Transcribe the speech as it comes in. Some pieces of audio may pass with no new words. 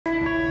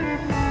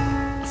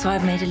So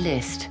I've made a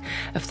list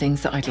of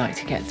things that I'd like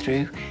to get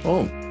through.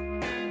 Oh,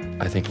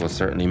 I think we'll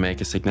certainly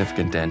make a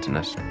significant dent in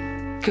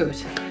it. Good.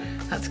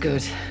 That's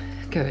good.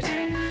 Good.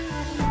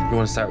 You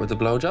want to start with the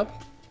blowjob?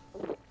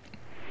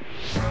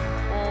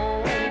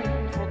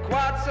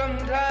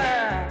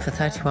 For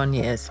 31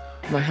 years,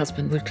 my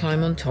husband would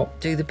climb on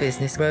top, do the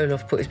business, roll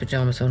off, put his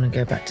pyjamas on and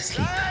go back to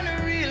sleep.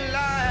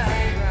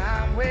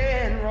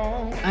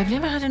 I've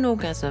never had an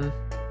orgasm.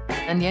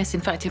 And yes,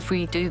 in fact, if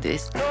we do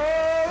this,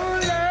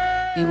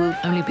 he will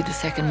only be the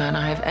second man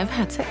I have ever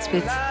had sex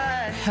with.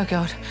 Oh,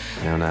 God.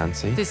 Now,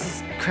 Nancy. This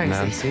is crazy.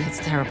 Nancy? It's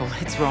terrible.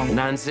 It's wrong.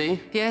 Nancy?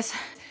 Yes?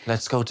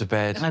 Let's go to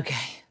bed.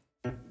 Okay.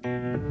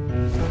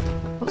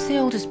 What's the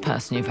oldest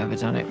person you've ever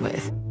done it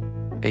with?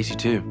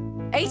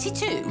 82.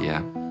 82?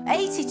 Yeah.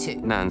 82?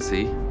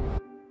 Nancy.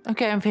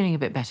 Okay, I'm feeling a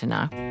bit better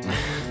now.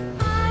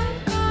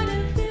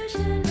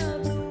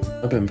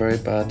 I've been very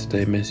bad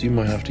today, miss. You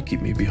might have to keep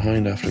me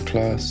behind after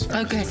class.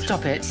 Okay,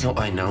 stop it. No,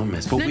 I know,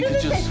 miss, but we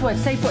could just... Safe word,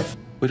 safe word.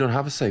 We don't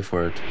have a safe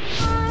word.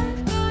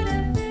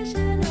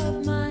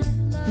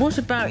 What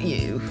about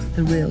you,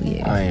 the real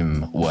you?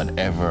 I'm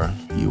whatever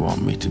you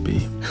want me to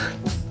be.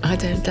 I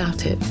don't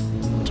doubt it.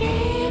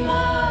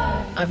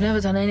 I've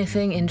never done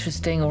anything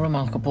interesting or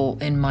remarkable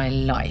in my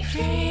life.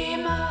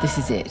 This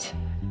is it.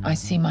 I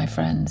see my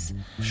friends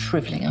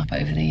shriveling up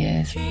over the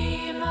years.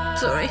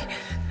 Sorry.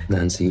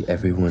 Nancy,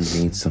 everyone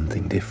needs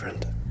something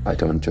different. I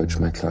don't judge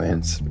my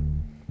clients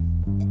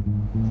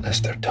unless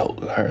they're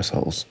total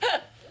arseholes.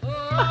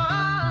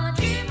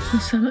 You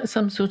sound like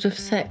some sort of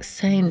sex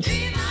saint.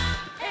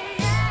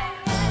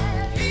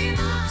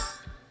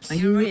 Are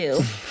you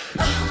real?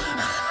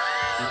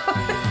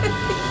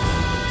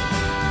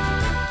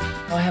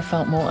 I have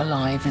felt more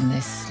alive in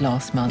this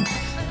last month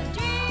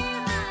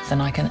than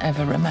I can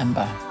ever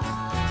remember.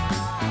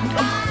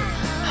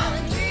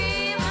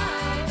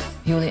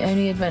 You're the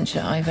only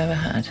adventure I've ever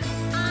had.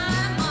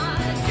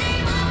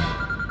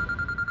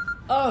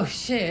 Oh,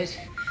 shit.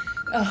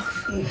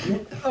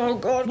 Oh,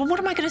 God. Well, what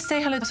am I going to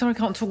say? Hello, sorry, I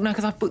can't talk now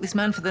because I've booked this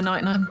man for the night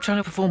and I'm trying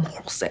to perform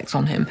oral sex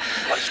on him.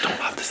 I just don't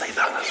have to say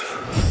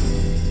that.